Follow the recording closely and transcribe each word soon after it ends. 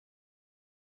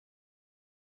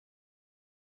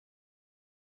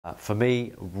For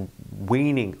me,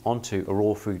 weaning onto a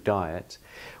raw food diet,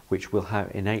 which will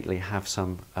innately have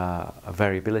some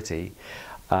variability,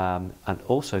 and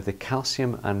also the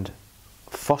calcium and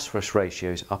phosphorus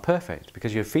ratios are perfect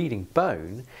because you're feeding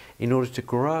bone in order to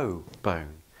grow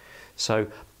bone. So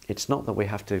it's not that we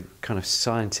have to kind of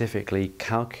scientifically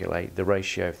calculate the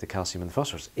ratio of the calcium and the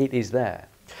phosphorus. It is there.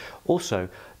 Also,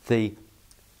 the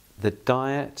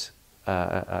diet,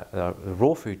 the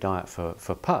raw food diet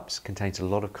for pups contains a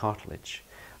lot of cartilage.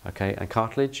 Okay, and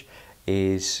cartilage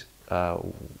is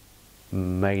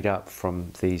made up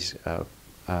from these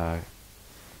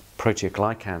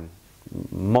proteoglycan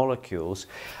molecules,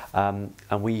 and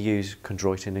we use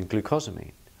chondroitin and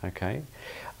glucosamine. Okay,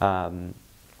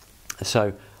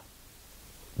 so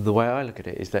the way I look at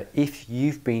it is that if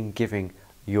you've been giving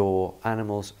your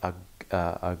animals a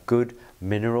good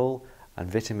mineral and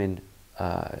vitamin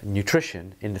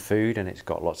nutrition in the food, and it's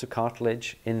got lots of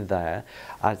cartilage in there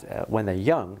when they're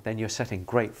young, then you're setting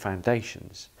great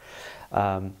foundations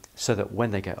so that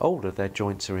when they get older their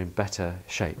joints are in better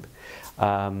shape.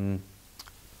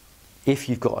 If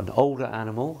you've got an older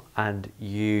animal and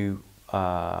you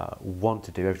want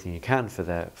to do everything you can for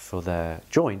their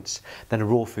joints, then a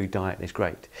raw food diet is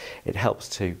great. It helps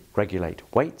to regulate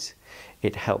weight,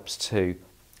 it helps to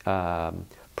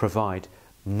provide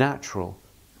natural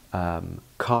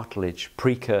cartilage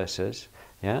precursors.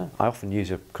 Yeah, I often use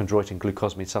a chondroitin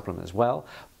glucosamine supplement as well,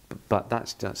 but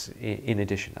that's just in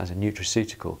addition as a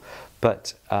nutraceutical.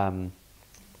 But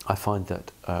I find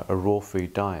that a raw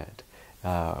food diet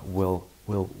will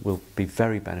be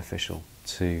very beneficial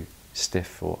to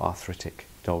stiff or arthritic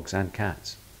dogs and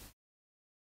cats.